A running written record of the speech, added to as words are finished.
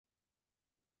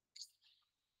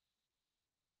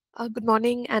Good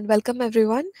morning and welcome,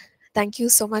 everyone. Thank you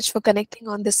so much for connecting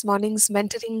on this morning's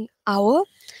mentoring hour.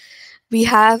 We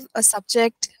have a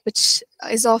subject which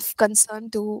is of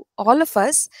concern to all of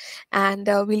us, and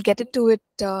we'll get into it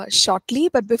shortly.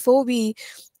 But before we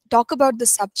talk about the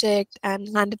subject and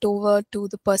hand it over to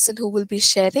the person who will be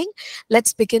sharing,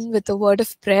 let's begin with a word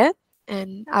of prayer.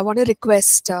 And I want to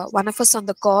request one of us on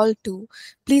the call to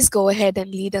please go ahead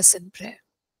and lead us in prayer.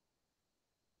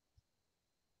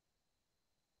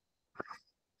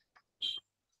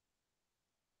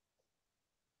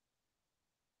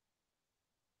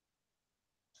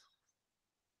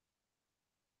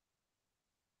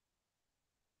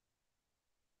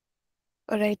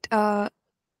 All right.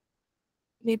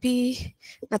 Maybe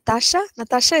Natasha?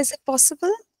 Natasha, is it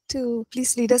possible to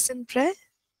please lead us in prayer?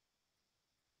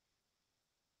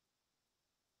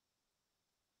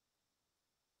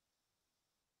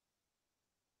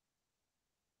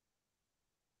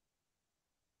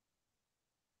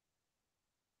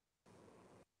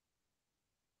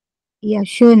 Yeah,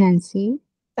 sure, Nancy.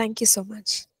 Thank you so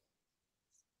much.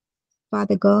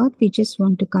 Father God, we just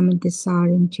want to come at this hour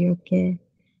into your care.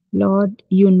 Lord,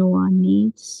 you know our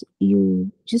needs. You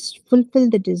just fulfill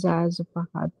the desires of our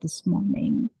heart this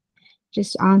morning.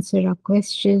 Just answer our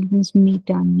questions, meet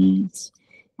our needs,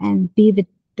 and be with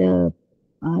the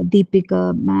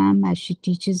Deepika ma'am as she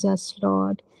teaches us,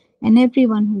 Lord, and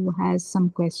everyone who has some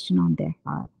question on their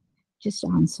heart. Just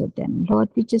answer them. Lord,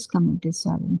 we just come at this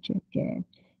hour into your care.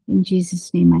 In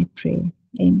Jesus' name I pray.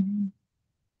 Amen.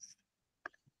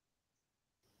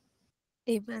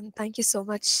 Amen. Thank you so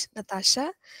much,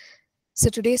 Natasha. So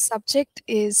today's subject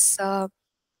is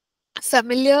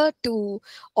familiar to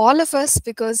all of us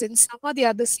because in some or the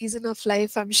other season of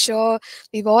life, I'm sure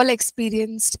we've all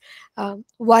experienced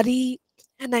worry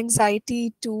and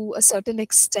anxiety to a certain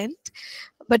extent.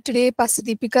 But today, Pastor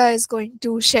Deepika is going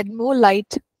to shed more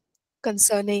light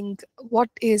concerning what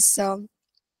is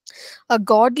a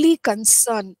godly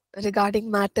concern regarding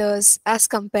matters as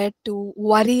compared to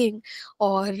worrying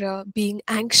or being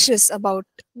anxious about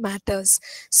matters.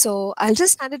 So I'll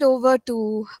just hand it over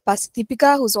to Pastor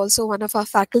Deepika, who's also one of our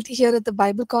faculty here at the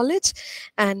Bible College,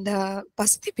 and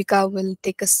Pastor Deepika will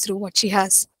take us through what she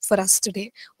has for us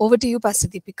today. Over to you, Pastor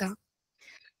Deepika.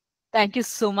 Thank you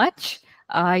so much.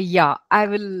 Yeah, I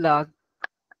will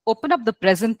open up the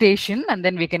presentation and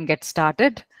then we can get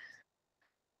started.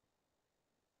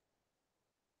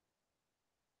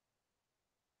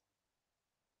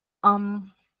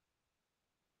 Um,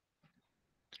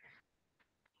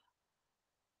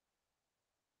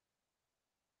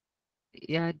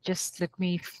 yeah, just let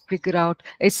me figure out.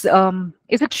 Is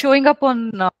it showing up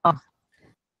on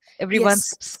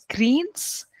everyone's Yes,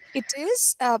 screens? it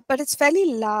is, but it's fairly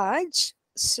large.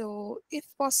 So if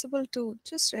possible to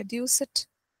just reduce it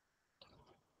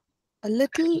a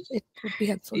little, it would be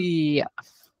helpful. Yeah,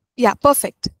 Yeah,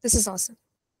 perfect. This is awesome.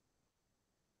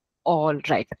 all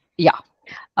right. Yeah.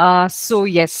 So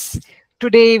yes,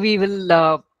 today we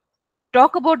will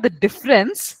talk about the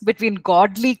difference between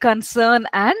godly concern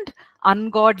and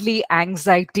ungodly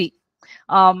anxiety.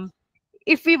 Um,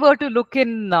 if we were to look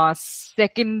in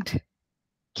Second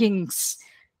Kings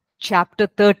chapter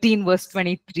 13 verse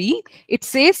 23, it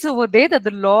says over there that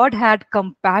the Lord had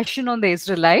compassion on the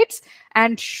Israelites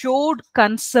and showed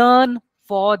concern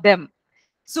for them.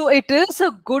 So it is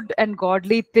a good and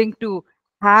godly thing to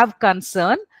have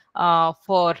concern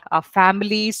for our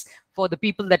families, for the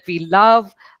people that we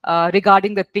love,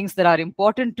 regarding the things that are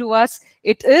important to us.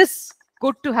 It is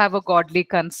good to have a godly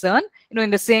concern. In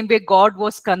the same way, God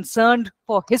was concerned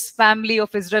for his family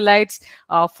of Israelites,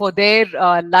 for their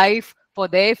life, for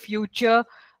their future.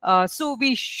 So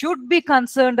we should be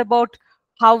concerned about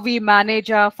how we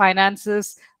manage our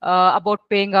finances, about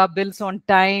paying our bills on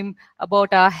time,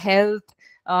 about our health.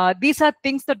 These are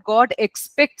things that God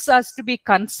expects us to be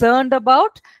concerned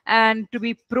about and to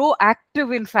be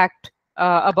proactive, in fact,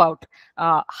 about.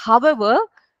 However,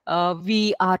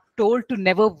 we are told to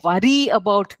never worry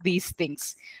about these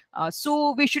things.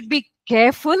 So we should be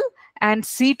careful and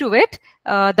see to it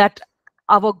that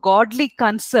our godly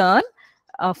concern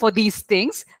for these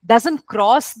things doesn't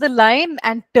cross the line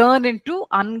and turn into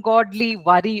ungodly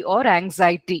worry or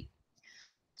anxiety.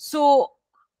 So,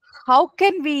 how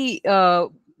can we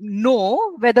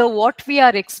know whether what we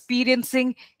are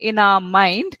experiencing in our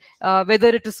mind, whether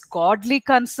it is godly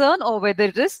concern or whether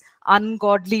it is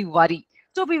ungodly worry?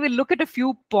 So, we will look at a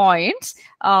few points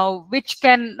which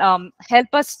can help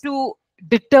us to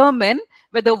determine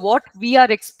whether what we are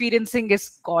experiencing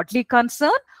is godly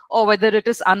concern or whether it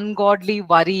is ungodly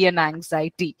worry and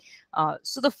anxiety.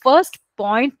 So, the first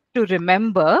point to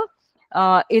remember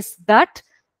is that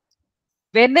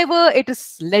whenever it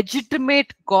is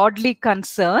legitimate godly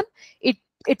concern, it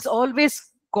it's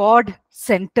always God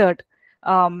centered.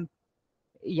 um,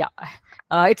 yeah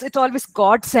it's always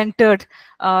God centered,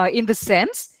 in the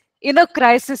sense, in a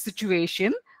crisis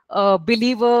situation, a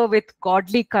believer with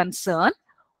godly concern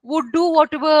would do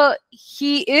whatever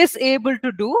he is able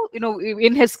to do,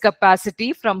 in his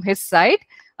capacity from his side,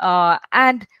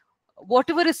 and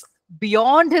whatever is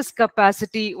beyond his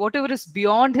capacity, whatever is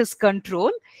beyond his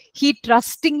control, he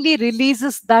trustingly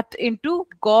releases that into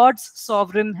God's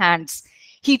sovereign hands.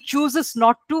 He chooses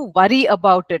not to worry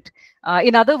about it.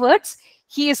 In other words,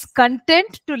 he is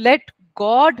content to let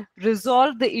God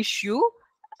resolve the issue,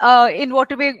 in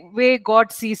whatever way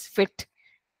God sees fit.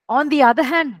 On the other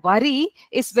hand, worry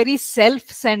is very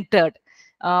self-centered,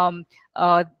 um,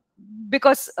 uh,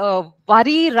 because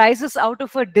worry rises out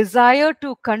of a desire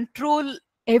to control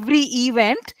every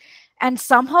event and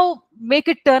somehow make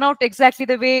it turn out exactly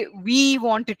the way we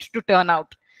want it to turn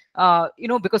out.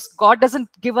 Because God doesn't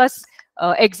give us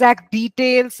exact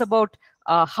details about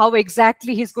how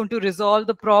exactly he's going to resolve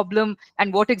the problem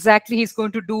and what exactly he's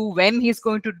going to do when he's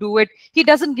going to do it. He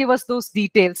doesn't give us those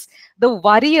details. The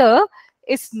worrier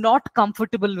is not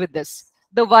comfortable with this.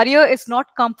 The warrior is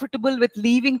not comfortable with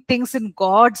leaving things in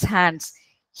God's hands.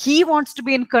 He wants to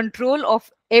be in control of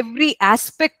every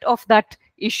aspect of that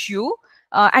issue,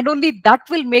 and only that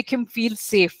will make him feel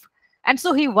safe. And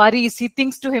so he worries, he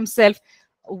thinks to himself,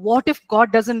 what if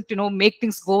God doesn't, make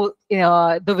things go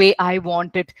the way I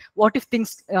want it? What if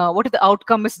the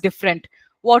outcome is different?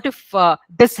 What if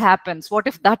this happens? What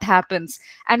if that happens?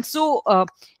 And so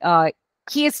uh,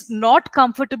 he is not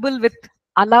comfortable with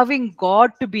allowing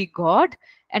God to be God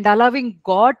and allowing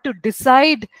God to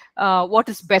decide what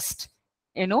is best.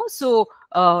 So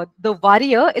the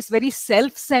warrior is very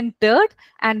self-centered,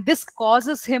 and this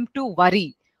causes him to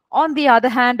worry. On the other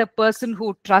hand, a person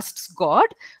who trusts God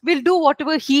will do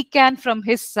whatever he can from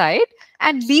his side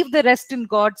and leave the rest in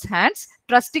God's hands,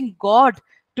 trusting God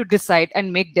to decide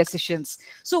and make decisions.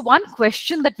 So one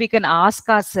question that we can ask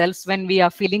ourselves when we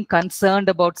are feeling concerned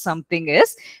about something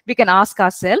is, we can ask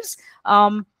ourselves,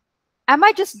 am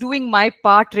I just doing my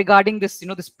part regarding this,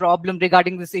 this problem,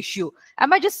 regarding this issue?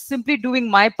 Am I just simply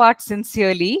doing my part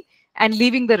sincerely and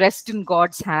leaving the rest in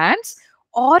God's hands?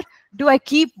 Or do I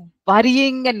keep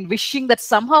worrying and wishing that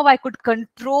somehow I could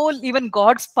control even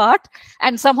God's part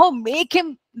and somehow make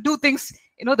him do things,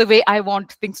 the way I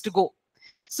want things to go?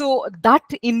 So that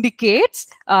indicates,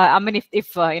 I mean,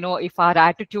 if our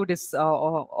attitude is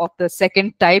of the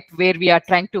second type, where we are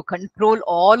trying to control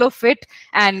all of it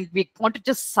and we want to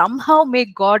just somehow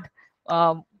make God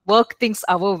work things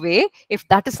our way, if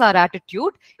that is our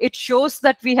attitude, it shows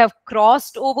that we have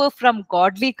crossed over from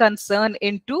godly concern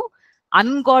into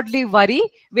ungodly worry,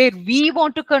 where we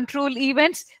want to control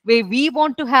events, where we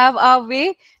want to have our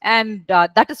way. And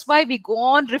that is why we go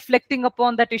on reflecting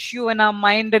upon that issue in our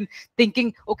mind and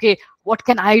thinking, okay, what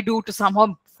can I do to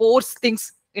somehow force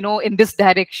things, in this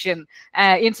direction,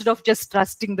 instead of just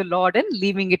trusting the Lord and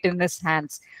leaving it in his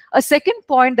hands. A second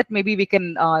point that maybe we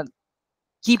can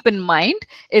keep in mind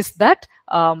is that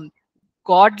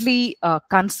godly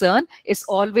concern is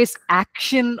always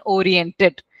action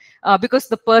oriented, because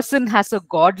the person has a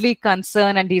godly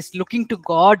concern and he's looking to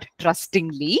God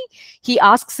trustingly. He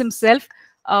asks himself,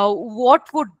 what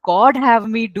would God have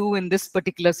me do in this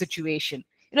particular situation?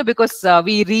 Because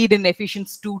we read in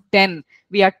Ephesians 2:10,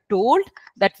 we are told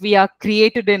that we are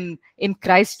created in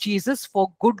Christ Jesus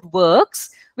for good works,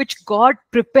 which God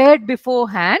prepared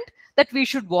beforehand that we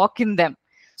should walk in them.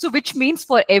 So which means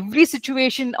for every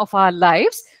situation of our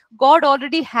lives, God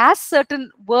already has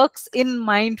certain works in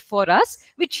mind for us,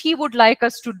 which he would like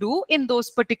us to do in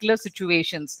those particular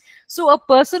situations. So a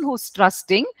person who's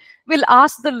trusting will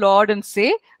ask the Lord and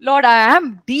say, Lord, I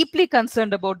am deeply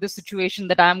concerned about this situation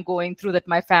that I'm going through, that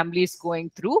my family is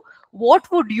going through. What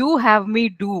would you have me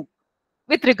do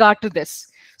with regard to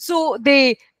this? So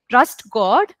they trust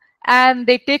God and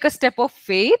they take a step of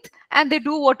faith and they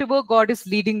do whatever God is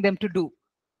leading them to do.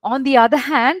 On the other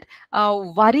hand,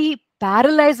 worry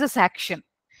paralyzes action,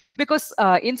 because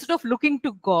instead of looking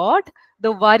to God,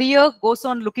 the warrior goes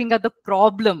on looking at the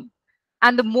problem.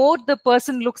 And the more the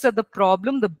person looks at the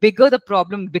problem, the bigger the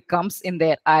problem becomes in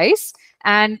their eyes.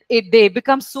 And they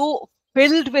become so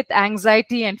filled with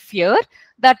anxiety and fear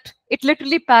that it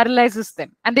literally paralyzes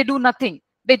them and they do nothing.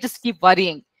 They just keep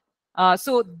worrying.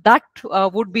 So that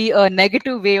would be a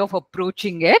negative way of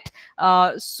approaching it.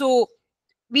 So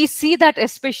we see that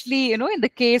especially in the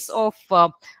case of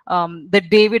the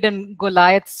David and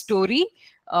Goliath story,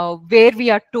 where we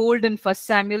are told in 1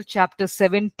 Samuel chapter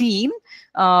 17,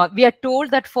 we are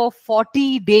told that for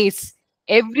 40 days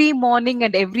every morning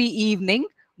and every evening,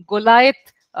 Goliath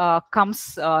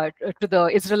comes to the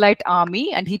Israelite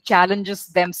army and he challenges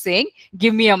them, saying,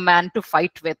 "Give me a man to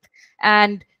fight with."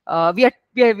 And we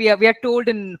are told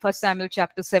in 1 Samuel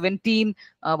chapter 17,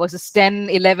 verses 10,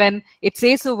 11, it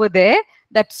says over there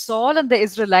that Saul and the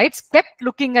Israelites kept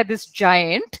looking at this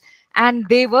giant, and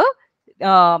they were,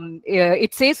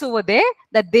 it says over there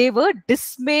that they were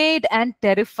dismayed and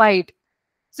terrified.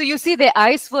 So you see, their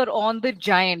eyes were on the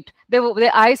giant.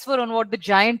 Their eyes were on what the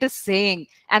giant is saying,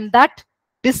 and that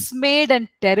dismayed and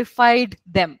terrified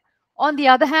them. On the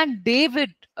other hand,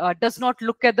 David does not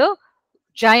look at the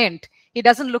giant. He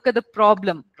doesn't look at the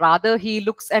problem. Rather, he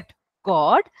looks at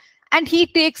God, and he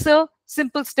takes a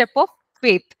simple step of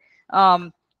faith.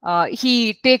 Um,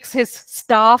 he takes his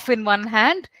staff in one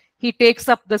hand, he takes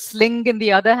up the sling in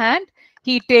the other hand,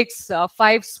 he takes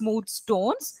five smooth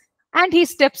stones, and he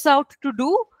steps out to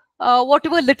do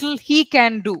whatever little he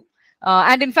can do.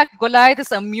 And in fact, Goliath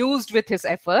is amused with his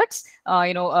efforts.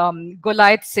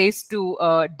 Goliath says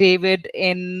to David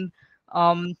in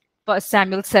 1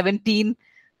 Samuel 17,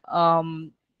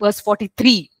 verse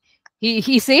 43,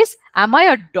 he says, "Am I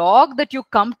a dog that you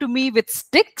come to me with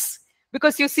sticks?"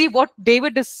 Because you see, what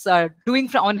David is doing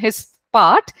on his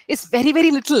part is very,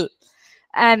 very little.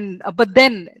 And but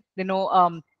then,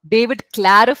 David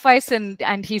clarifies,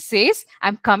 and he says,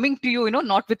 "I'm coming to you,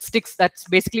 not with sticks." That's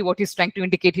basically what he's trying to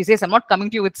indicate. He says, "I'm not coming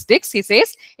to you with sticks." He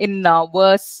says in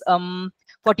verse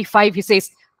 45, he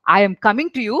says, "I am coming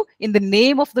to you in the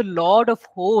name of the Lord of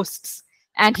hosts."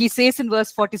 And he says in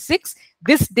verse 46,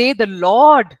 "This day the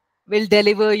Lord will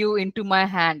deliver you into my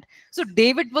hand." So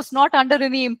David was not under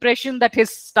any impression that his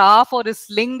staff or his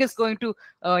sling is going to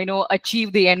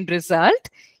achieve the end result.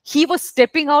 He was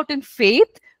stepping out in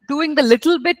faith, doing the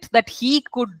little bit that he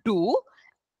could do,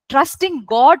 trusting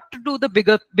God to do the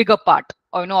bigger part,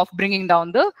 of bringing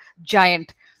down the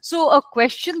giant. So a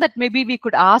question that maybe we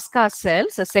could ask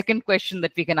ourselves, a second question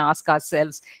that we can ask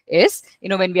ourselves is,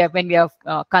 when we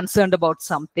are concerned about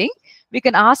something, we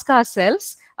can ask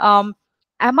ourselves, am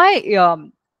I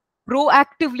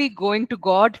proactively going to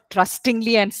God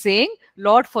trustingly and saying,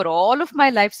 "Lord, for all of my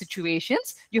life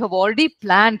situations, you have already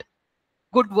planned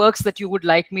good works that you would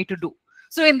like me to do.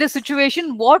 So in this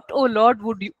situation, what, oh Lord,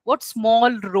 what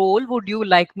small role would you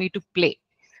like me to play?"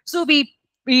 So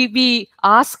we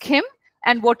ask him,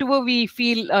 and whatever we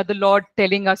feel the Lord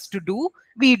telling us to do,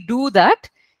 we do that,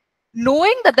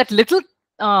 knowing that that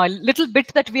little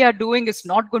bit that we are doing is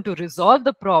not going to resolve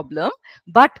the problem,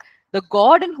 but the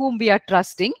God in whom we are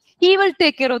trusting, he will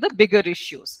take care of the bigger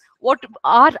issues. What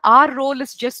our role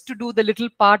is just to do the little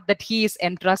part that he is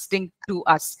entrusting to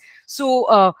us.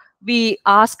 So we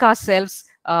ask ourselves,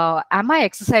 am I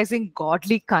exercising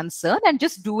godly concern and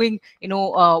just doing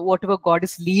whatever God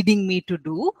is leading me to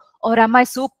do, or am I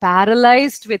so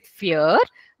paralyzed with fear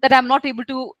that I'm not able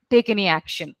to take any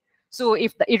action? So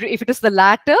if it is the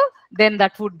latter, then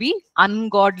that would be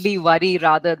ungodly worry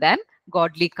rather than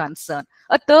godly concern.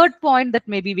 A third point that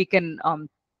maybe we can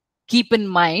keep in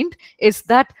mind is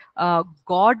that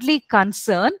godly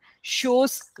concern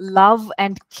shows love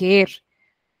and care,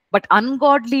 but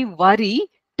ungodly worry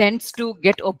tends to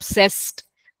get obsessed.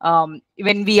 When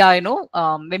we are,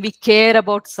 when we care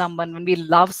about someone, when we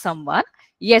love someone,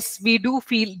 yes, we do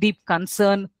feel deep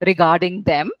concern regarding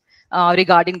them,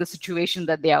 regarding the situation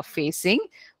that they are facing,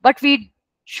 but we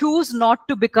choose not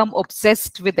to become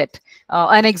obsessed with it.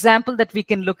 An example that we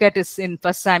can look at is in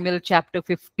 1 Samuel chapter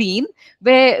 15,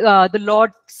 where the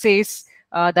Lord says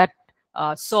that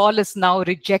Saul is now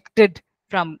rejected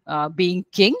from being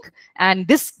king, and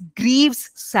this grieves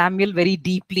Samuel very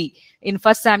deeply. In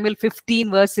 1 Samuel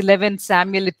 15 verse 11,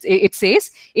 it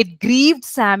says, "It grieved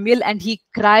Samuel, and he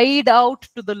cried out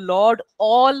to the Lord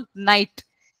all night."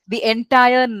 The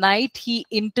entire night he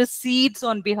intercedes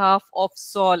on behalf of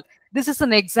Saul. This is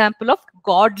an example of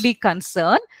godly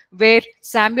concern, where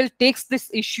Samuel takes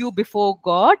this issue before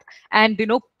God and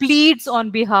pleads on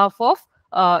behalf of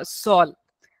Saul.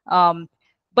 Um,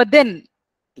 but then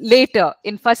later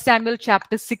in 1 Samuel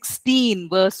chapter 16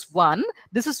 verse 1,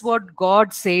 this is what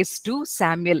God says to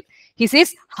Samuel. He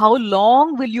says, "How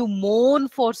long will you mourn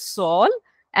for Saul?"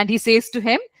 And he says to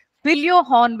him, "Fill your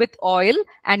horn with oil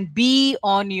and be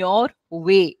on your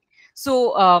way."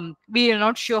 So we are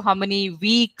not sure how many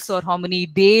weeks or how many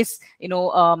days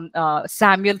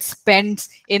Samuel spends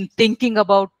in thinking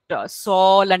about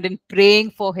Saul and in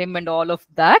praying for him and all of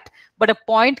that. But a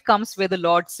point comes where the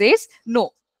Lord says,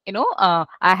 "No,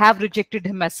 I have rejected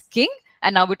him as king,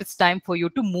 and now it is time for you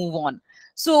to move on."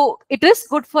 So it is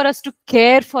good for us to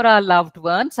care for our loved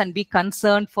ones and be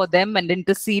concerned for them and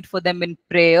intercede for them in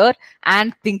prayer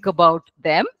and think about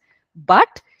them.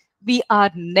 But we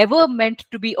are never meant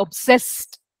to be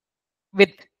obsessed with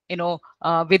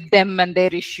with them and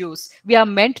their issues. We are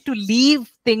meant to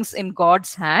leave things in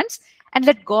God's hands and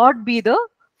let God be the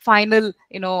final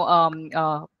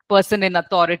person in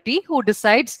authority who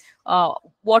decides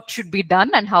what should be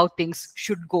done and how things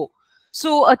should go.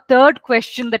 So a third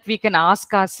question that we can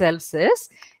ask ourselves is,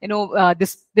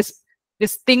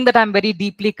 this thing that I'm very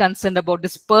deeply concerned about,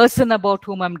 this person about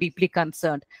whom I'm deeply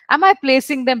concerned, am I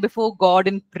placing them before God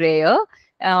in prayer?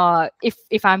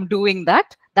 If I'm doing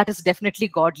that, that is definitely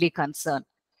godly concern.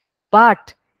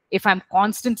 But if I'm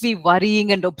constantly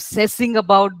worrying and obsessing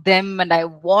about them and I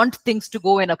want things to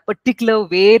go in a particular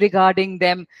way regarding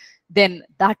them, then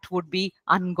that would be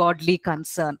ungodly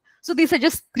concern. So these are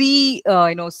just three,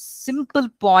 simple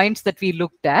points that we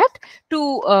looked at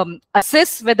to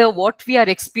assess whether what we are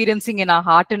experiencing in our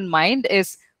heart and mind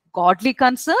is godly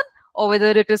concern or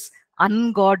whether it is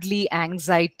ungodly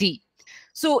anxiety.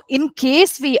 So, in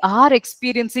case we are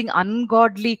experiencing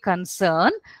ungodly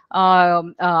concern,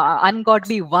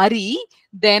 ungodly worry,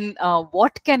 then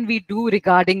what can we do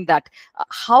regarding that?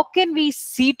 How can we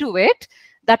see to it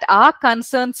that our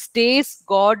concern stays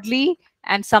godly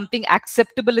and something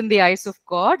acceptable in the eyes of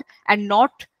God, and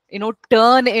not,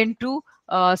 turn into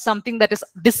something that is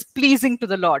displeasing to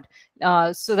the Lord,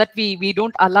 so that we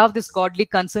don't allow this godly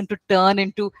concern to turn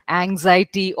into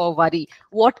anxiety or worry?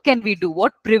 What can we do?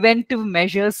 What preventive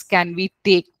measures can we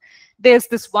take? There's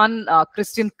this one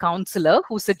Christian counselor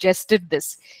who suggested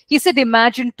this. He said,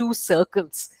 imagine two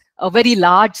circles, a very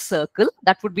large circle,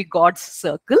 that would be God's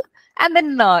circle, and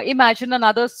then imagine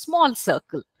another small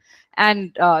circle.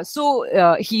 And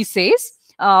he says,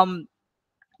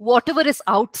 whatever is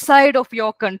outside of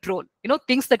your control,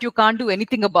 things that you can't do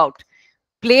anything about,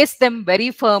 place them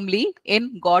very firmly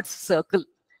in God's circle.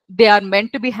 They are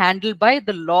meant to be handled by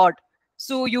the Lord.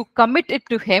 So you commit it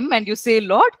to Him and you say,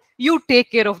 Lord, you take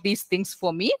care of these things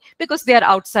for me because they are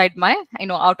outside my,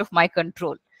 out of my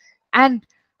control. And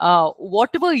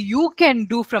whatever you can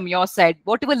do from your side,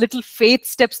 whatever little faith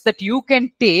steps that you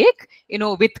can take,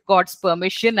 with God's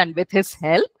permission and with His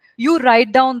help, you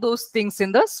write down those things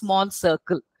in the small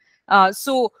circle.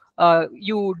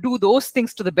 You do those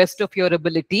things to the best of your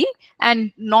ability,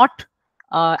 and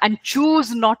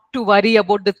choose not to worry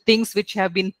about the things which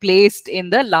have been placed in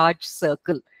the large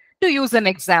circle. To use an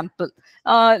example,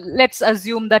 let's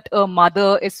assume that a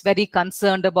mother is very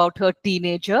concerned about her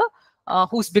teenager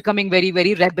who's becoming very,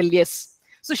 very rebellious.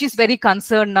 So she's very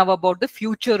concerned now about the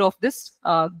future of this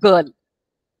girl.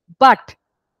 But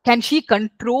can she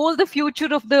control the future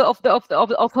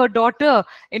of her daughter?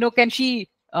 Can she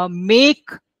make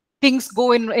things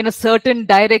go in a certain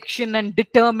direction and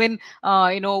determine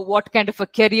what kind of a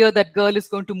career that girl is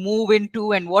going to move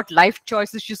into and what life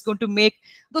choices she's going to make?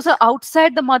 Those are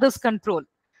outside the mother's control.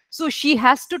 So she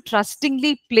has to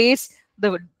trustingly place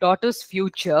the daughter's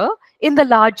future in the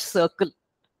large circle.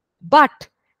 But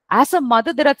as a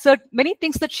mother, there are many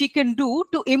things that she can do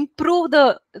to improve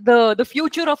the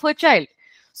future of her child.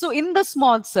 So in the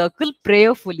small circle,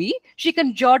 prayerfully, she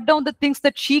can jot down the things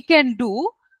that she can do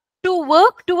to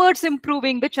work towards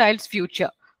improving the child's future.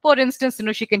 For instance,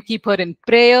 she can keep her in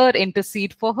prayer,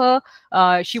 intercede for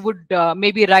her. She would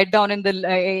maybe write down in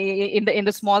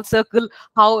the small circle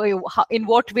how in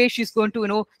what way she's going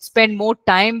to spend more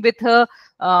time with her,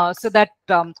 so that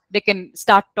they can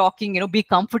start talking, be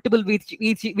comfortable with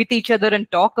each other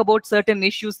and talk about certain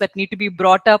issues that need to be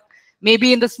brought up.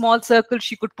 Maybe in the small circle,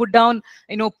 she could put down,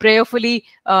 prayerfully,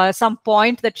 some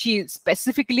point that she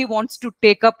specifically wants to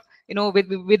take up,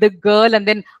 with a girl, and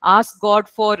then ask God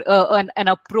for an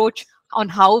approach on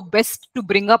how best to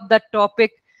bring up that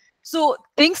topic. So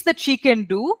things that she can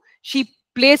do, she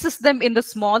places them in the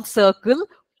small circle,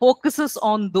 focuses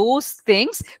on those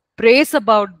things, prays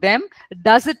about them,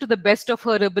 does it to the best of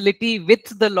her ability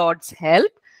with the Lord's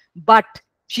help. But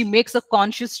she makes a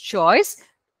conscious choice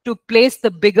to place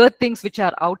the bigger things which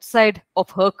are outside of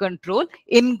her control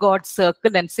in God's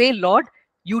circle and say, Lord,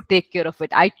 you take care of it.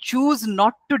 I choose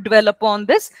not to dwell upon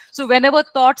this. So whenever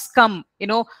thoughts come,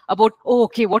 about, oh,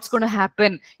 okay, what's going to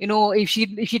happen? If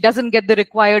she doesn't get the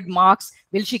required marks,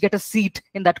 will she get a seat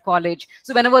in that college?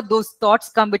 So whenever those thoughts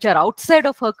come which are outside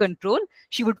of her control,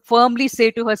 she would firmly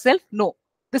say to herself, no,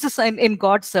 this is in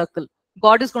God's circle.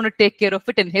 God is going to take care of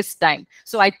it in His time.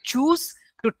 So I choose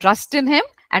to trust in Him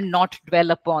and not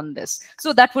dwell upon this.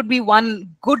 So that would be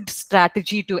one good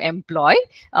strategy to employ,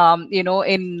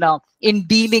 in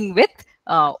dealing with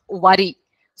worry.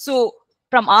 So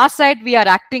from our side, we are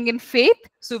acting in faith,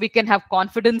 so we can have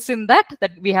confidence in that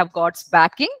we have God's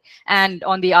backing. And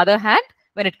on the other hand,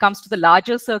 when it comes to the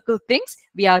larger circle things,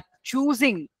 we are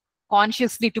choosing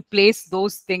consciously to place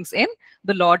those things in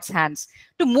the Lord's hands.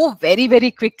 To move very,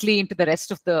 very quickly into the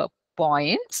rest of the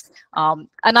points,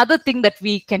 another thing that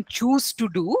we can choose to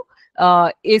do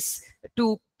is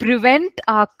to prevent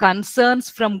our concerns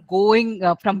from going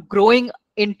from growing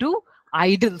into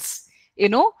idols. You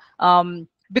know,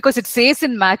 because it says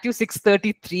in Matthew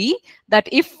 6:33 that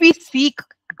if we seek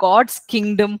God's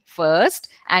kingdom first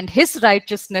and his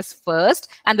righteousness first,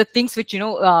 and the things which,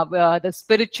 the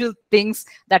spiritual things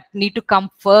that need to come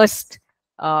first,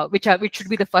 which should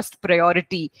be the first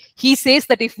priority. He says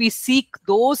that if we seek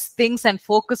those things and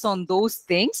focus on those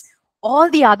things, all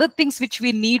the other things which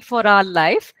we need for our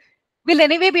life will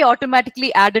anyway be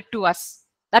automatically added to us.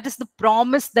 That is the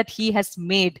promise that he has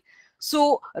made.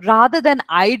 So rather than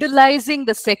idolizing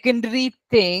the secondary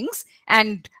things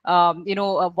and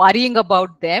worrying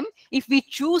about them, if we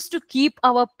choose to keep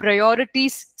our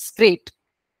priorities straight,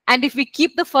 and if we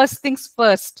keep the first things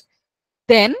first,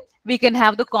 then we can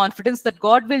have the confidence that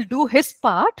God will do his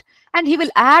part and he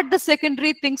will add the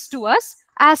secondary things to us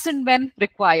as and when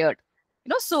required.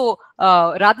 So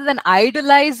rather than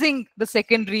idolizing the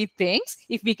secondary things,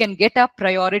 if we can get our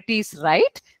priorities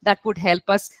right, that would help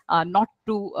us not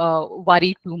to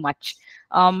worry too much.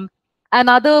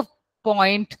 Another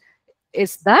point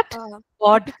is that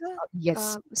God, Deepika,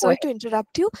 yes, go sorry ahead. to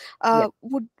interrupt you. Yes.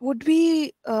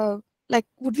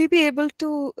 Would we be able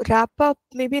to wrap up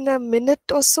maybe in a minute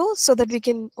or so that we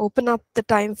can open up the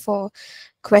time for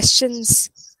questions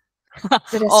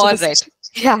the rest of All the right. session?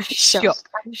 Yeah, sure. Sure,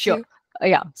 Thank sure. you.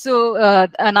 Yeah. So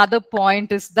another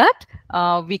point is that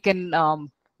we can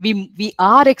we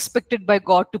are expected by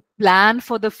God to plan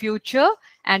for the future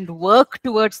and work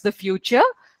towards the future,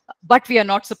 but we are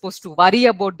not supposed to worry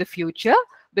about the future,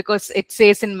 because it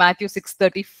says in Matthew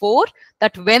 6:34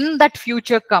 that when that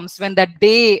future comes, when that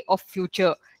day of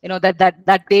future,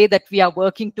 that day that we are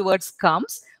working towards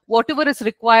comes, whatever is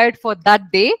required for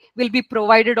that day will be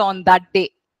provided on that day,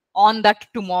 on that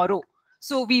tomorrow.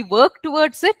 So we work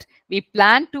towards it, we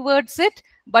plan towards it,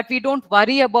 but we don't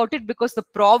worry about it because the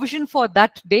provision for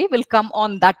that day will come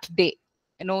on that day.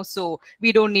 So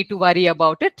we don't need to worry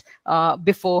about it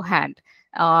beforehand.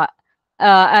 Uh,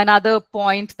 Another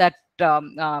point that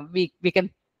we can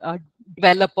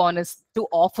dwell upon is to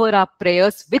offer our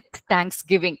prayers with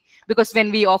thanksgiving, because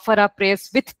when we offer our prayers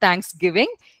with thanksgiving,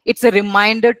 it's a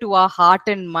reminder to our heart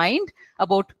and mind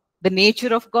about the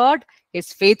nature of God,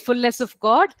 his faithfulness of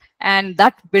God, and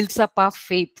that builds up our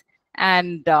faith.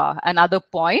 And another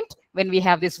point, when we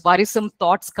have these worrisome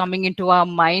thoughts coming into our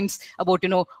minds about,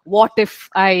 what if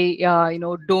I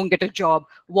don't get a job,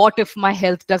 what if my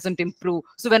health doesn't improve.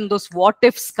 So when those what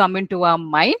ifs come into our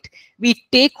mind, we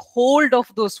take hold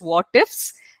of those what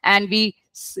ifs and we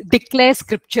declare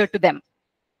scripture to them.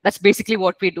 That's basically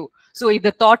what we do. So if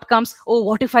the thought comes, oh,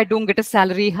 what if I don't get a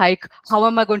salary hike? How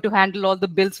am I going to handle all the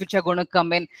bills which are going to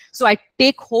come in? So I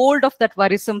take hold of that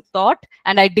worrisome thought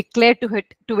and I declare to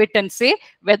it and say,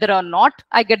 whether or not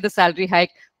I get the salary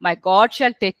hike, my God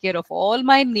shall take care of all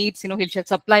my needs. He shall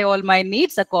supply all my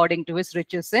needs according to his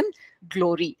riches in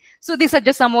glory. So these are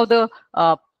just some of the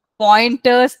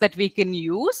pointers that we can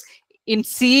use in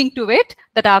seeing to it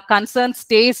that our concern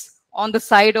stays on the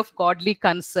side of godly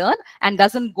concern and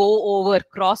doesn't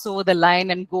cross over the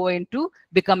line and go into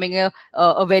becoming a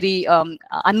very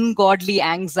ungodly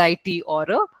anxiety or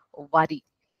a worry.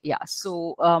 Yeah.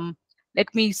 So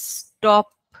let me stop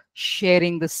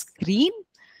sharing the screen.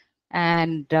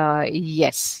 And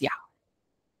yes, yeah,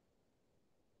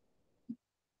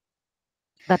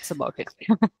 that's about it.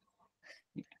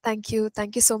 Thank you.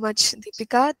 Thank you so much,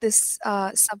 Deepika. This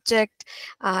subject,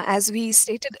 as we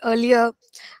stated earlier,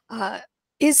 uh,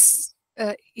 is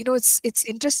it's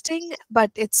interesting, but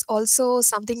it's also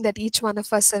something that each one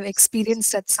of us have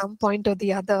experienced at some point or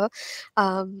the other,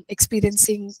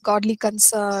 experiencing godly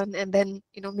concern and then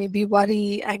maybe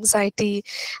worry, anxiety,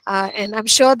 and I'm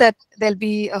sure that there'll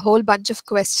be a whole bunch of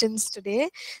questions today.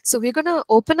 So we're going to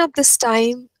open up this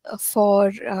time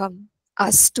for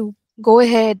us to go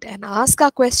ahead and ask our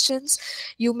questions.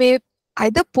 You may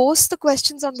either post the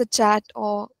questions on the chat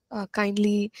or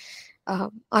kindly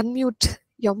unmute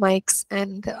your mics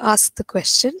and ask the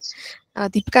question.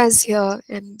 Deepika is here,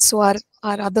 and so are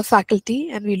our other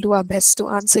faculty, and we'll do our best to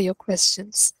answer your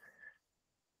questions.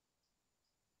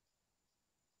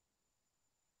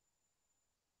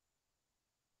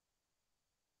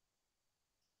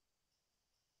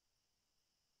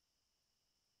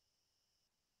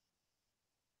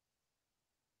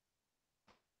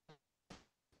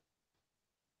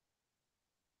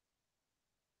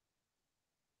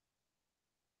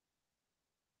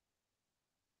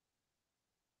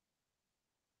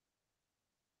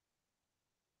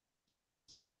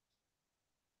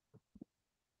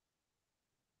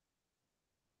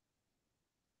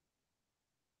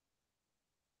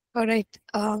 All right.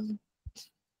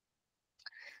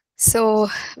 So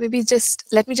maybe just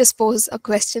let me just pose a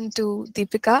question to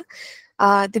Deepika.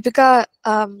 Deepika,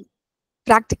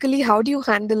 practically, how do you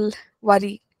handle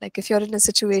worry? Like if you're in a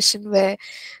situation where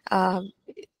um,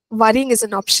 worrying is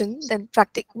an option, then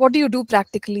what do you do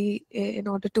practically in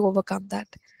order to overcome that?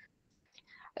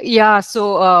 Yeah,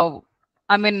 so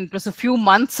I mean, it was a few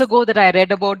months ago that I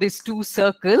read about these two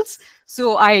circles.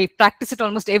 So I practice it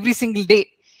almost every single day.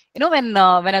 You know, when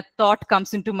a thought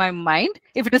comes into my mind,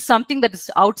 if it is something that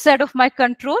is outside of my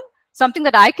control, something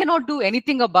that I cannot do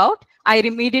anything about, I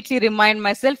immediately remind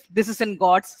myself this is in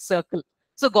God's circle.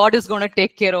 So God is going to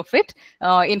take care of it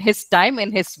in His time,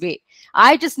 in His way.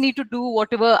 I just need to do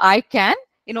whatever I can,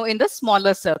 in the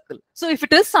smaller circle. So if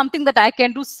it is something that I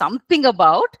can do something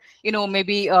about,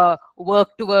 maybe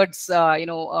work towards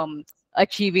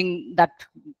achieving that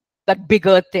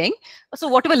bigger thing. So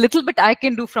whatever little bit I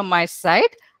can do from my side,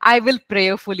 I will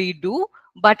prayerfully do.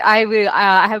 But I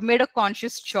have made a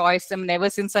conscious choice, I mean, ever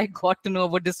since I got to know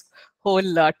about this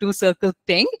whole two circle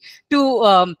thing,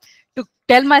 to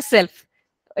tell myself,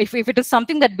 if it is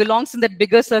something that belongs in that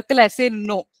bigger circle, I say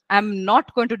no, I'm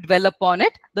not going to dwell upon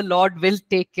it. The Lord will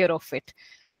take care of it.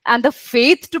 And the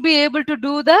faith to be able to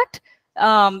do that,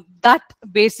 that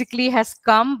basically has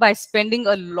come by spending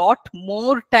a lot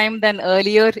more time than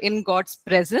earlier in God's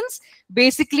presence,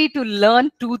 basically to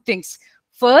learn two things.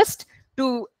 First,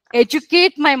 to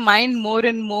educate my mind more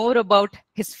and more about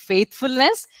His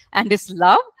faithfulness and His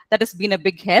love. That has been a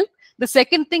big help. The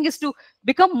second thing is to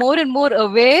become more and more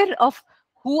aware of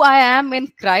who I am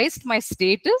in Christ, my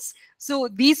status. So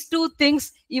these two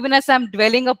things, even as I'm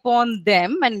dwelling upon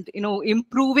them and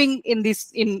improving in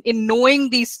this, in knowing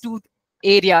these two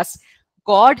areas,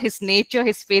 God, His nature,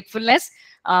 His faithfulness,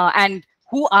 and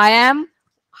who I am,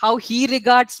 how He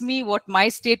regards me, what my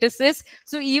status is.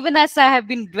 So even as I have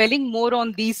been dwelling more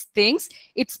on these things,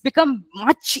 it's become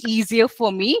much easier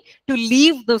for me to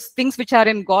leave those things which are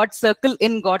in God's circle.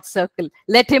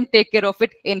 Let Him take care of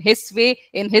it in His way,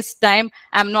 in His time.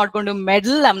 I'm not going to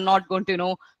meddle. I'm not going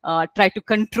to, try to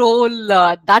control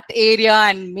that area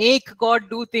and make God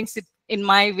do things in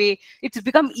my way. It's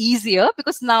become easier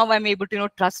because now I'm able to,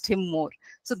 trust Him more.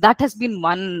 So that has been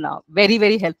one very,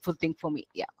 very helpful thing for me.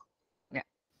 Yeah. Yeah.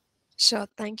 Sure.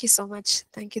 Thank you so much.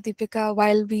 Thank you, Deepika.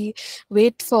 While we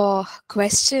wait for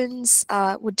questions,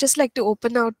 would just like to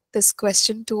open out this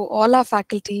question to all our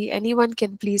faculty. Anyone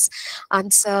can please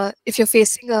answer. If you're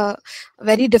facing a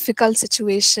very difficult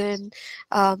situation,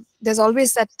 there's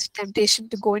always that temptation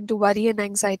to go into worry and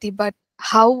anxiety, but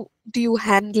how do you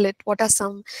handle it? What are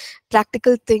some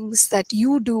practical things that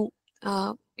you do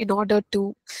in order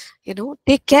to,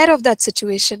 take care of that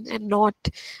situation and not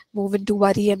move into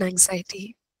worry and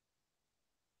anxiety?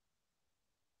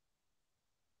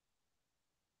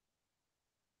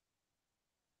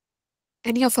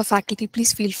 Any of our faculty,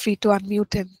 please feel free to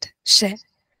unmute and share.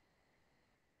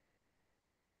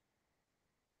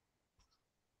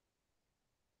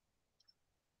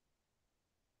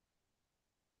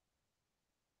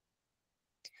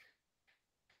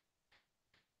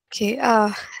 Okay,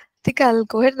 I think I'll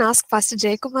go ahead and ask Pastor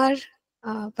Jaykumar.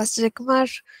 Pastor Jaykumar,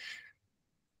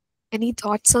 any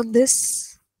thoughts on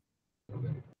this?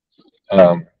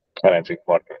 Um, Good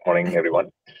morning, Thank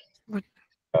everyone. you.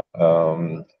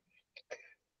 Um,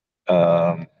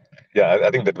 um, yeah, I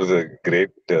think that was a great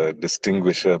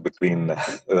distinguisher between,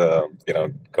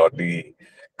 godly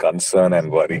concern and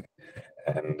worry.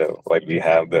 And while we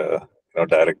have the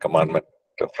direct commandment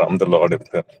from the Lord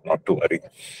itself not to worry,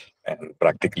 and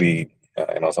practically,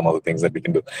 some of the things that we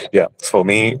can do. Yeah, for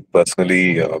me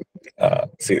personally,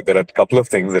 see, there are a couple of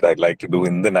things that I'd like to do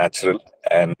in the natural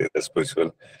and in the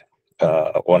spiritual.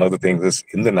 One of the things is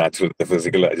in the natural, the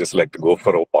physical. I just like to go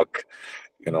for a walk,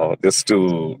 just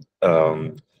to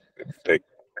like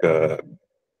uh,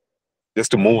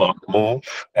 just to move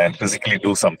and physically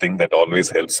do something that always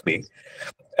helps me.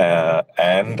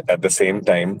 And at the same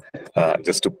time,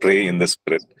 just to pray in the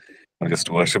spirit, just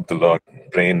to worship the Lord,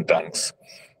 pray in tongues.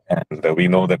 And we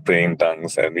know that pray in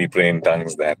tongues, and we pray in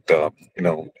tongues that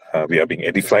we are being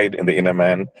edified in the inner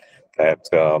man. That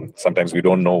sometimes we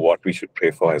don't know what we should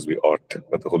pray for as we ought,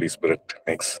 but the Holy Spirit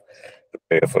makes the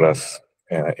prayer for us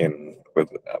in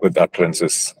with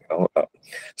utterances.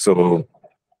 So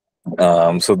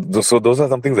so those are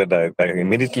some things that I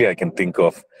immediately I can think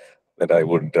of that I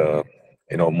would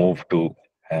move to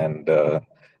and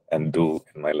do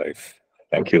in my life.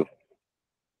 Thank you.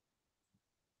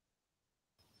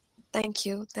 Thank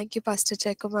you. Thank you, Pastor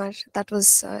Jaykumar. That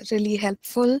was really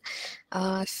helpful.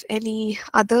 If any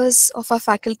others of our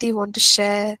faculty want to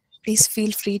share, please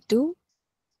feel free to.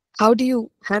 How do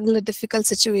you handle a difficult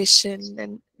situation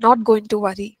and not going to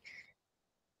worry.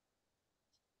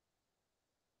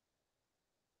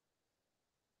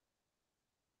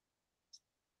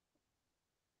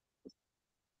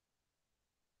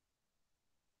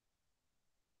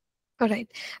 All right.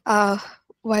 Uh,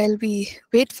 while we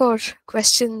wait for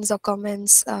questions or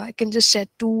comments, I can just share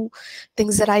two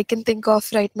things that I can think of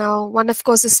right now. One, of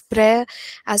course, is prayer,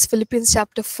 as Philippians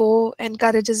chapter 4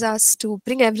 encourages us to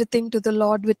bring everything to the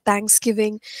Lord with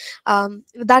thanksgiving.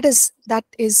 That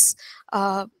is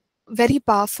very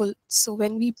powerful. So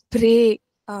when we pray,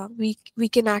 we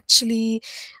can actually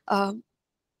um,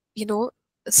 you know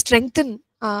strengthen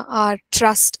our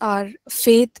trust, our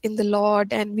faith in the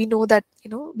Lord, and we know that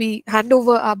we hand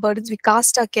over our burdens, we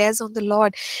cast our cares on the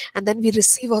Lord, and then we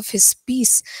receive of his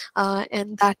peace,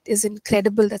 and that is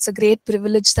incredible. That's a great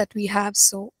privilege that we have.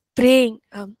 So praying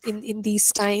in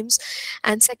these times.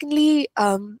 And secondly,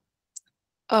 I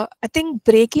think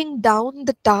breaking down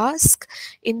the task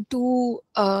into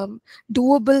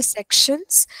doable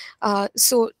sections.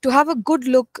 So to have a good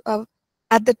look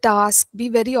at the task, be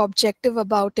very objective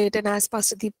about it. And as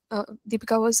Pastor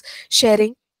Deepika was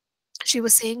sharing, she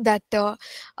was saying that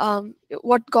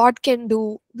what God can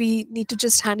do, we need to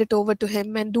just hand it over to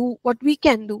him and do what we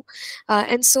can do.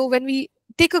 And so when we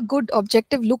take a good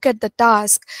objective look at the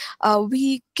task,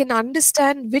 we can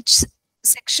understand which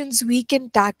sections we can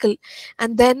tackle.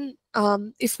 And then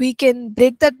if we can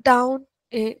break that down,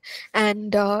 eh,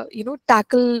 and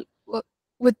tackle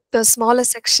with the smaller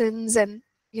sections, and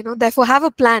therefore have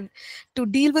a plan to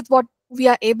deal with what we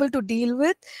are able to deal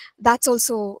with, that's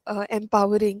also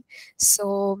empowering.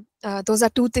 So those are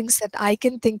two things that I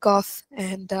can think of,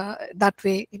 and that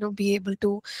way, be able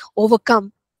to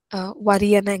overcome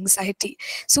worry and anxiety.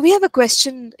 So we have a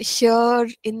question here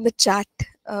in the chat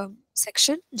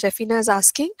section. Jeffina is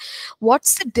asking,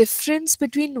 what's the difference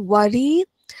between worry,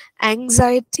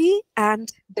 anxiety,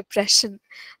 and depression?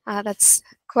 That's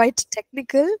quite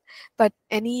technical, but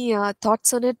any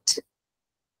thoughts on it,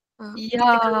 Deepika,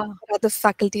 Yeah. or other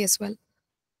faculty as well?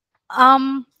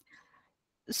 Um,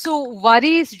 so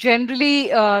worry is generally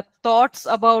thoughts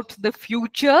about the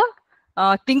future,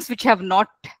 things which have not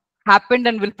happened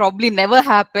and will probably never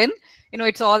happen.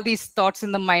 It's all these thoughts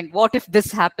in the mind. What if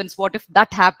this happens? What if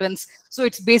that happens? So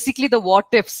it's basically the what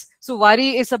ifs. So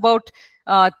worry is about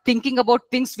thinking about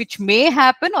things which may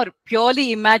happen, or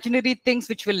purely imaginary things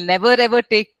which will never ever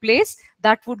take place.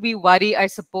 That would be worry, I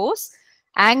suppose.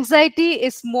 Anxiety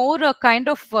is more a kind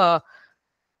of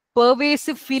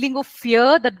pervasive feeling of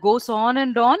fear that goes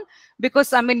on,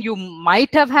 because you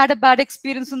might have had a bad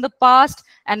experience in the past,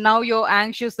 and now you're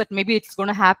anxious that maybe it's going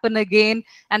to happen again,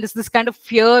 and it's this kind of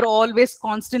fear always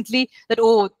constantly that,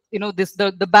 oh,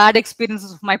 the bad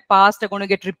experiences of my past are going to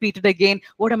get repeated again.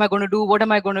 What am I going to do? What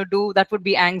am I going to do? That would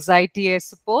be anxiety, I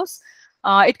suppose.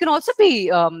 It can also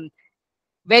be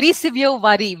very severe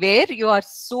worry, where you are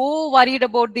so worried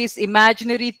about these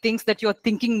imaginary things that you're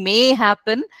thinking may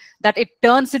happen, that it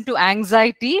turns into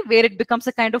anxiety, where it becomes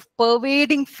a kind of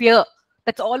pervading fear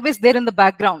that's always there in the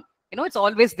background. It's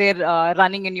always there,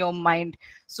 running in your mind.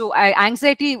 So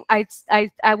anxiety, I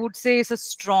would say, is a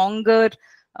stronger,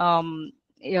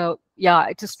 yeah,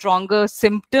 it's a stronger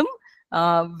symptom,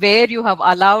 where you have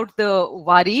allowed the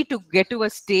worry to get to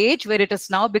a stage where it has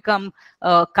now become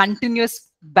a continuous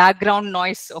background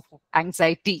noise of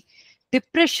anxiety.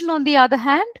 Depression, on the other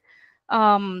hand,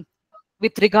 um,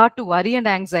 with regard to worry and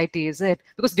anxiety, is it?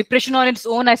 Because depression on its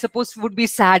own, I suppose, would be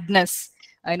sadness.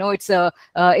 I know it's a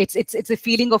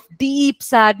feeling of deep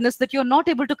sadness that you're not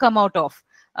able to come out of.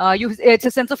 It's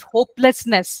a sense of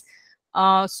hopelessness.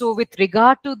 So with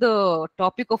regard to the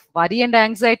topic of worry and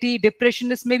anxiety,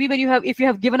 depression is maybe when if you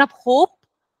have given up hope.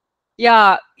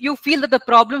 Yeah, you feel that the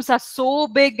problems are so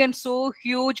big and so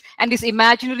huge, and these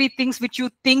imaginary things which you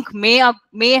think may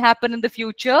happen in the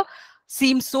future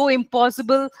seem so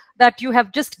impossible, that you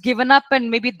have just given up, and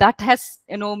maybe that has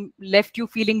left you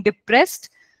feeling depressed.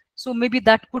 So maybe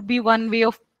that could be one way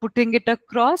of putting it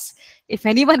across. If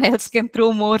anyone else can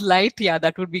throw more light, yeah,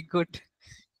 that would be good.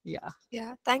 Yeah.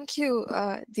 Yeah, thank you,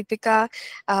 Deepika.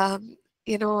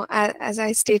 As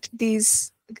I stated,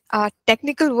 these are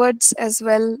technical words as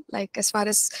well, like as far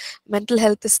as mental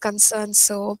health is concerned.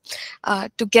 So,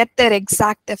 to get their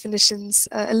exact definitions,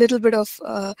 a little bit of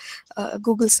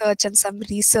Google search and some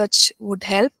research would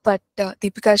help. But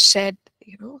Deepika shared,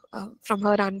 from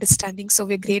her understanding. So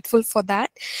we're grateful for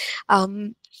that.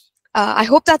 Um, I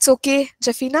hope that's okay,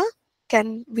 Jafina.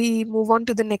 Can we move on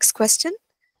to the next question?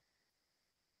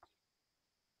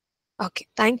 Okay,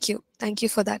 thank you. Thank you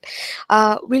for that.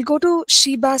 We'll go to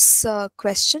Shiba's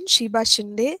question, Shiba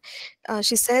Shinde.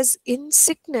 She says, in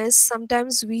sickness,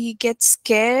 sometimes we get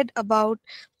scared about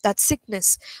that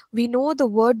sickness. We know the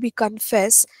word, we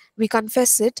confess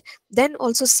it, then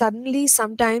also suddenly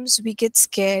sometimes we get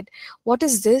scared. What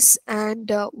is this,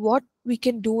 and what we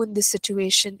can do in this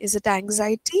situation? Is it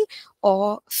anxiety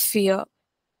or fear?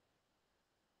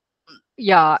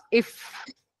 Yeah, if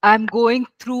I'm going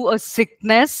through a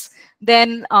sickness,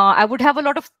 then I would have a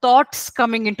lot of thoughts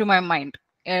coming into my mind.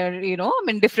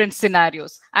 In different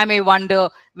scenarios, I may wonder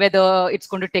whether it's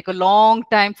going to take a long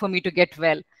time for me to get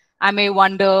well. I may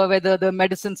wonder whether the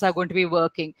medicines are going to be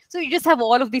working. So you just have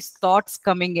all of these thoughts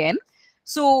coming in.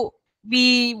 So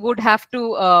we would have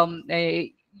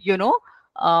to, you know,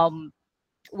 um,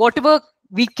 whatever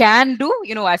we can do,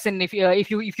 as in, if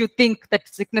you think that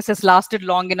sickness has lasted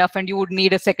long enough and you would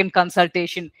need a second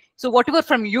consultation, so whatever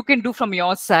from you can do from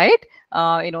your side,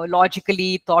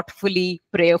 logically, thoughtfully,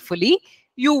 prayerfully,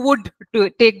 you would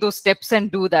take those steps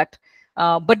and do that.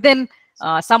 But then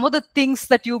some of the things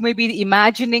that you may be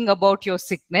imagining about your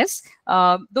sickness,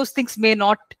 those things may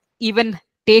not even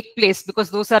take place, because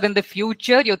those are in the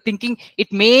future. You're thinking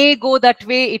it may go that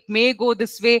way, it may go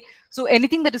this way. So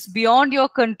anything that is beyond your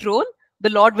control, the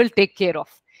Lord will take care of.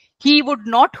 He would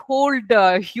not hold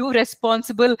you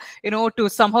responsible, to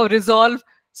somehow resolve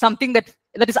something that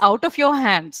is out of your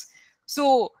hands.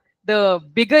 So the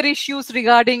bigger issues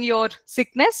regarding your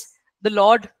sickness, the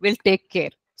Lord will take care.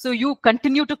 So you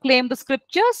continue to claim the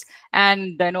scriptures,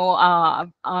 and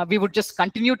we would just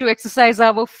continue to exercise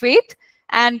our faith,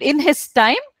 and in His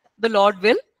time, the Lord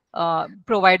will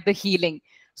provide the healing.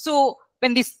 So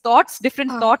when these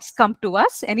different Ah, thoughts come to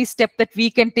us, any step that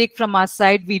we can take from our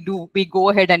side, we go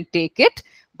ahead and take it.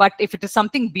 But if it is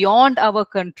something beyond our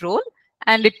control,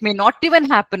 and it may not even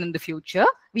happen in the future,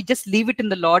 we just leave it in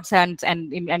the Lord's hands,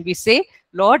 and we say,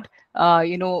 Lord,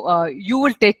 you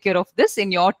will take care of this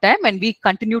in your time, and we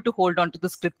continue to hold on to the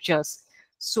scriptures.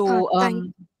 So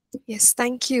thank Yes,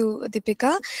 thank you,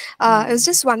 Deepika. I was mm,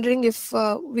 just wondering if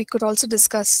we could also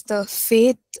discuss the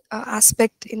faith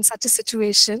aspect in such a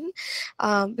situation,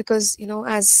 because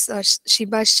as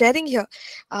Shiba is sharing here,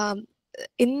 um,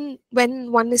 in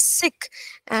when one is sick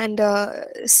and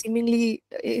seemingly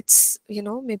it's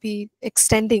maybe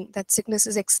extending, that sickness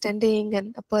is extending,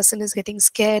 and a person is getting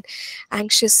scared,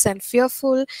 anxious, and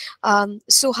fearful.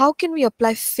 So how can we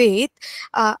apply faith?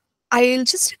 Uh, I'll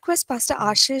just request Pastor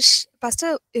Ashish.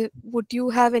 Pastor, would you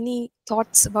have any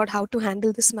thoughts about how to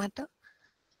handle this matter?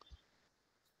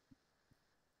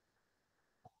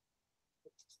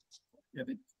 Yeah,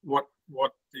 what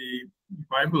the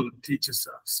Bible teaches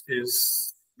us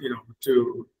is,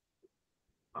 to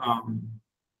um,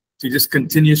 to just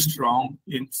continue strong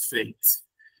in faith.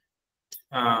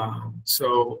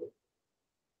 So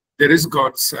there is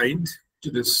God's side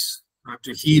to this,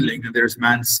 to healing, and there is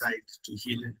man's side to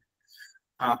healing.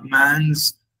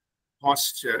 Man's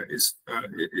posture is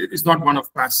not one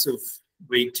of passive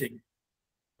waiting,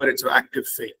 but it's of active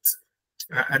faith.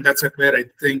 And that's where I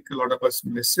think a lot of us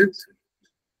miss it.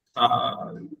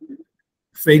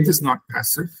 Faith is not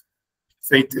passive.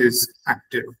 Faith is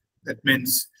active. That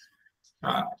means,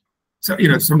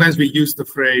 sometimes we use the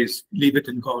phrase, leave it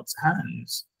in God's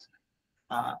hands.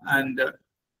 And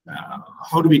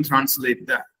how do we translate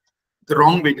that? The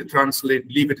wrong way to translate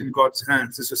leave it in God's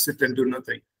hands is to sit and do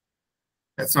nothing.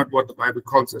 That's not what the Bible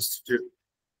calls us to do.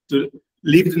 To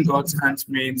leave it in God's hands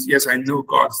means, yes, I know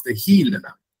God's the healer.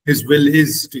 His will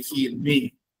is to heal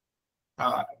me.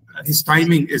 His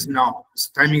timing is now. His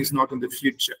timing is not in the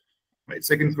future. Right?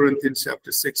 2 Corinthians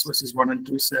chapter 6, verses 1 and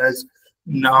 2 says,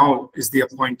 now is the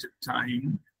appointed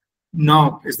time.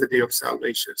 Now is the day of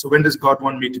salvation. So when does God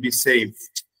want me to be saved?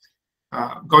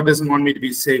 God doesn't want me to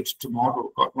be saved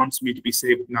tomorrow. God wants me to be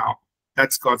saved now.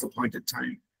 That's God's appointed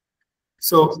time.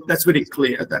 So that's very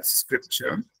clear. That's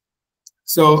scripture.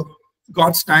 So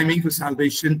God's timing for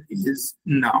salvation is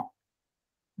now.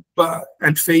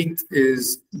 And faith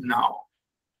is now.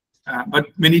 But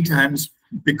many times,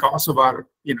 because of our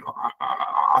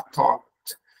thought,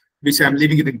 we say, I'm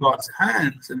leaving it in God's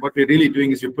hands. And what we're really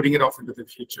doing is we're putting it off into the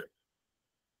future.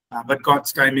 But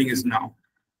God's timing is now.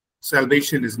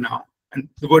 Salvation is now. And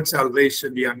the word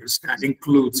salvation, we understand,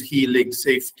 includes healing,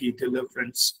 safety,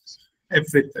 deliverance,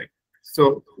 everything.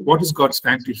 So what is God's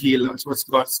time to heal us? What's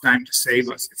God's time to save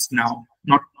us? It's now,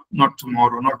 not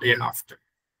tomorrow, not day after.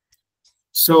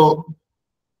 So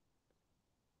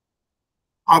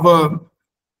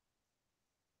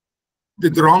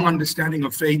the wrong understanding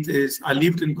of faith is I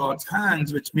leave it in God's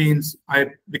hands, which means I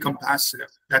become passive.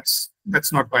 That's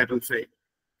not Bible faith.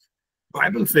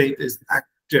 Bible faith is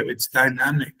active, it's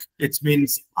dynamic. It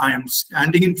means I am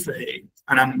standing in faith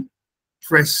and I'm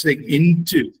pressing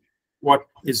into what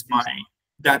is mine.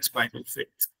 That's Bible faith.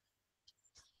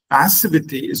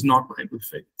 Passivity is not Bible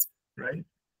faith, right?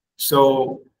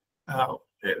 So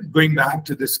going back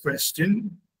to this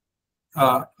question,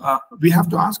 we have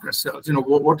to ask ourselves,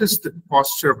 what is the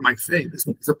posture of my faith? Is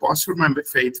the posture of my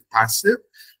faith passive,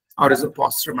 or is the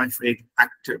posture of my faith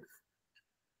active?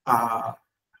 What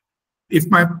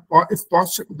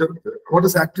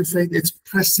is active faith? It's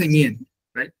pressing in,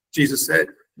 right? Jesus said,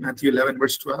 Matthew 11,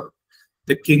 verse 12,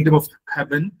 the kingdom of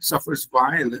heaven suffers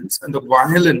violence, and the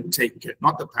violent take it,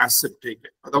 not the passive take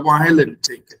it, but the violent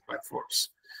take it by force.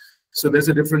 So there's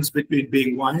a difference between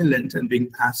being violent and being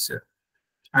passive.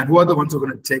 And who are the ones who are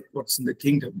going to take what's in the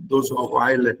kingdom? Those who are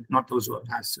violent, not those who are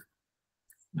passive,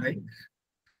 right?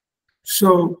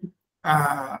 So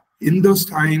in those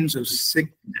times of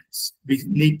sickness, we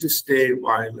need to stay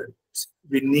violent.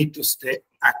 We need to stay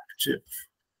active.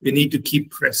 We need to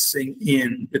keep pressing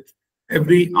in with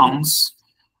every ounce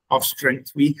of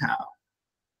strength we have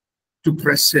to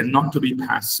press in, not to be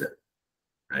passive,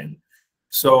 right?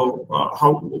 So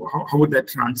how would that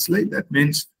translate? That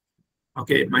means,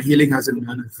 okay, my healing hasn't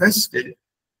manifested,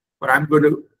 but I'm going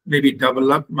to maybe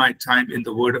double up my time in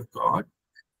the Word of God.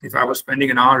 If I was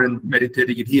spending an hour in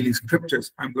meditating in healing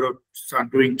scriptures, I'm going to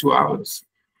start doing 2 hours.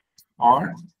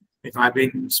 Or if I've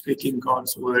been speaking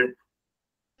God's Word,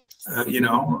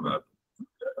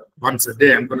 once a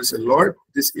day, I'm going to say, Lord,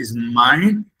 this is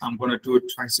mine. I'm going to do it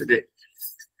twice a day.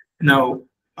 Now,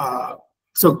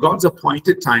 so God's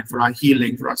appointed time for our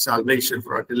healing, for our salvation,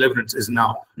 for our deliverance is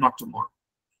now, not tomorrow.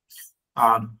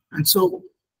 And so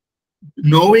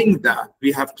knowing that,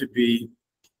 we have to be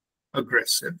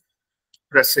aggressive,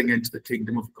 pressing into the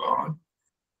kingdom of God.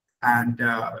 And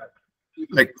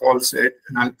like Paul said,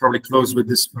 and I'll probably close with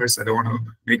this verse, I don't want to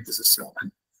make this a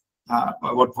sermon,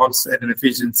 what Paul said in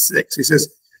Ephesians 6, he says,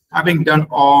 having done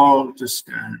all to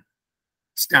stand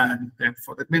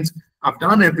therefore. That means I've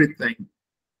done everything.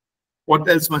 What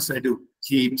else must I do?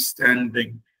 Keep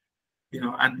standing.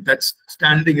 And that's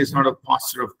standing is not a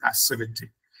posture of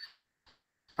passivity.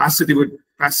 Passivity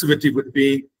would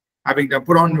be having done,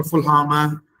 put on your full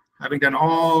armor, having done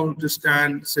all to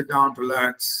stand, sit down,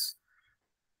 relax.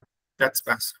 That's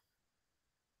passive.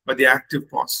 But the active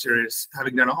posture is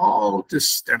having done all to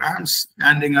stand. I'm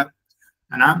standing up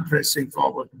and I'm pressing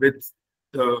forward with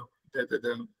the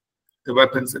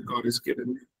weapons that God has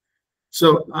given me.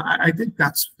 So I think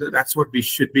that's what we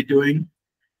should be doing.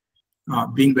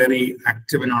 Being very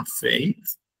active in our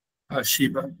faith,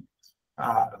 Sheba,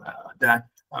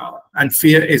 and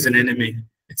fear is an enemy.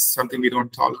 It's something we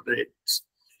don't tolerate.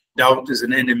 Doubt is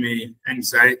an enemy.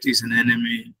 Anxiety is an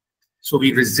enemy. So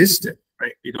we resist it,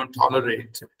 right? We don't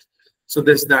tolerate it. So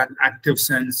there's that active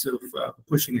sense of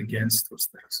pushing against those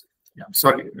things. Yeah,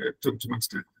 sorry, it took too much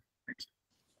time. Thank you.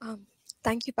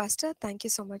 Thank you, Pastor. Thank you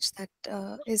so much. That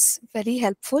is very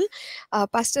helpful.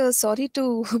 Pastor, sorry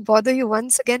to bother you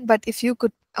once again, but if you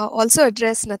could also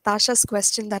address Natasha's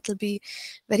question, that will be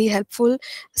very helpful.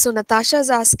 So Natasha is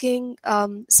asking,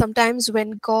 sometimes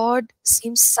when God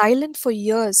seems silent for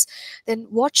years, then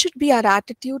what should be our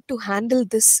attitude to handle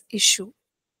this issue?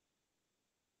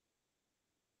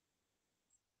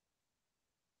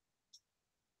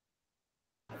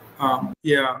 I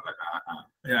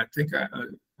think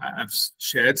I've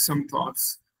shared some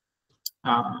thoughts,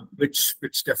 which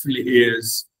definitely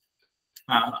is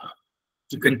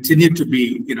to continue to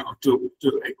be, to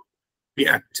be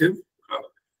active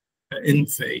in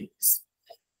faith,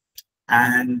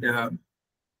 and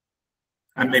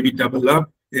maybe double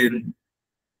up in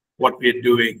what we're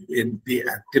doing in the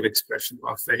active expression of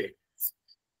our faith.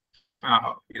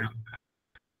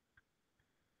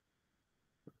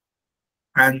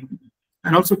 And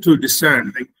also to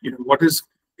discern, what is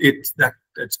it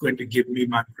that's going to give me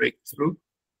my breakthrough?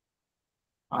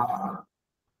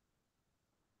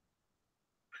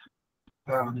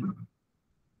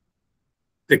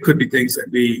 There could be things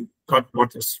that God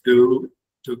wants us to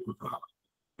do to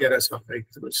get us our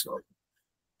breakthrough. So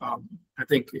I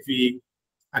think if we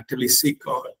actively seek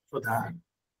God for that,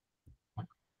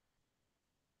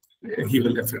 He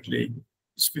will definitely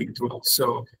speak to us.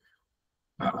 So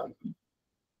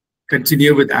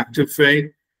continue with active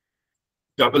faith,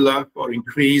 double up or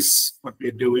increase what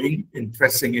we're doing in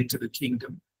pressing into the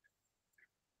kingdom,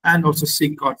 and also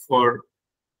seek God for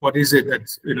what is it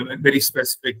that's very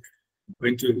specific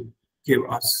going to give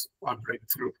us our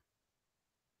breakthrough.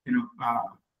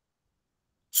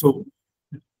 So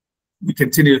we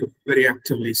continue very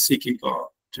actively seeking God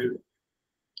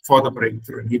for the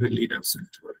breakthrough, and He will lead us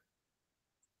into it.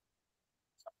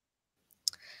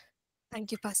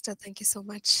 Thank you, Pastor. Thank you so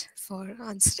much for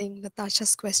answering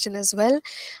Natasha's question as well.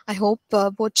 I hope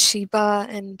both Sheba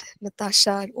and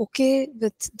Natasha are okay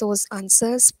with those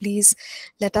answers. Please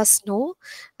let us know.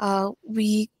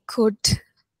 We could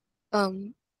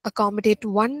accommodate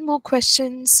one more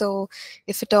question. So,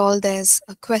 if at all there's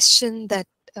a question that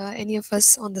any of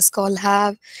us on this call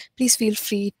have, please feel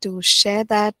free to share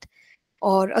that,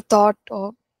 or a thought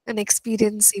or an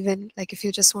experience, even like if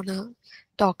you just want to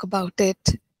talk about it,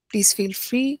 please feel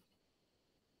free.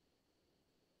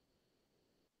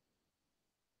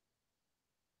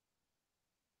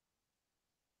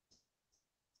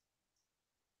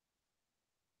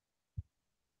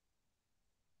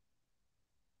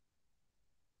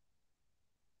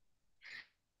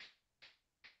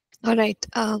 All right.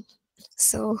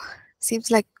 So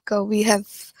seems like we have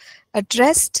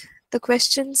addressed the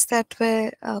questions that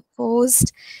were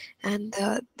posed, and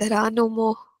there are no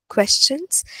more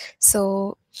questions.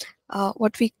 So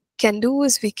what we can do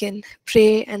is we can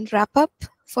pray and wrap up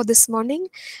for this morning.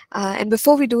 And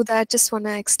before we do that, just want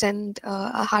to extend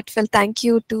a heartfelt thank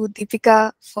you to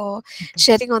Deepika for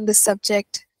sharing on this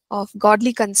subject of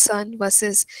godly concern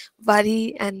versus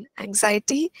worry and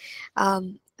anxiety.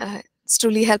 It's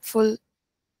truly helpful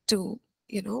to,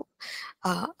 you know,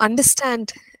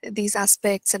 understand these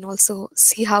aspects and also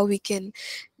see how we can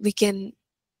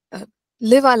uh,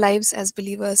 live our lives as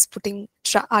believers, putting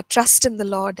our trust in the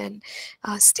Lord and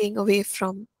staying away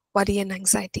from worry and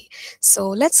anxiety. So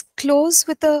let's close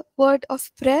with a word of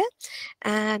prayer,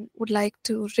 and would like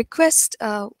to request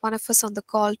one of us on the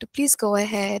call to please go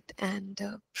ahead and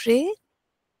pray.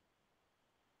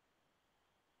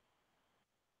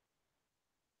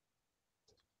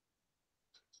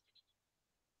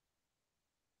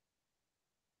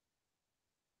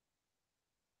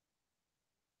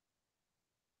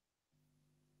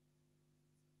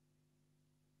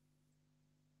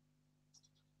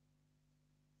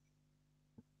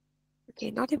 Okay,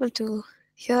 not able to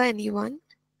hear anyone.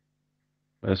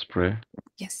 Let's pray.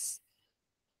 Yes.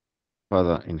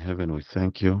 Father in heaven, we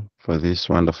thank you for this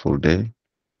wonderful day.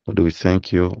 Lord, we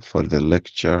thank you for the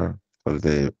lecture, for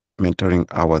the mentoring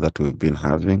hour that we've been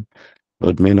having.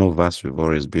 Lord, many of us, we've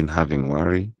always been having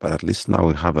worry, but at least now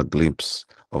we have a glimpse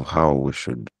of how we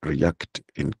should react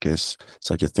in case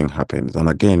such a thing happens. And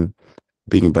again,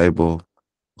 being Bible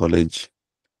College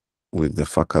with the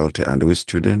faculty and with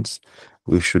students,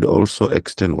 we should also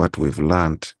extend what we've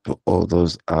learned to all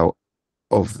those out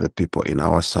of the people in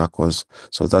our circles,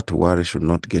 so that worry should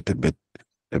not get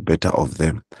a better of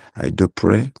them. I do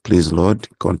pray, please, Lord,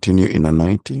 continue in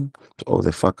anointing to all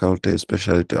the faculty,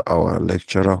 especially to our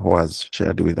lecturer who has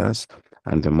shared with us,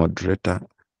 and the moderator,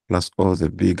 plus all the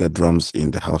bigger drums in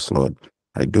the house, Lord.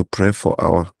 I do pray for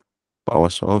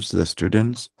ourselves, the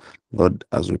students, Lord,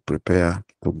 as we prepare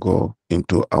to go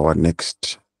into our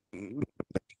next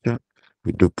lecture.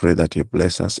 We do pray that you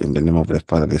bless us in the name of the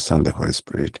Father, the Son, the Holy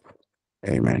Spirit.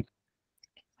 Amen.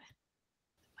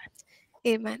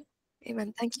 Amen.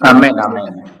 Amen. Thank you. Amen.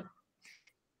 Amen.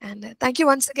 And thank you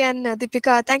once again,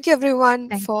 Deepika. Thank you, everyone,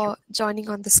 Thank you. for joining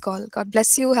on this call. God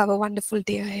bless you. Have a wonderful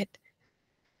day ahead.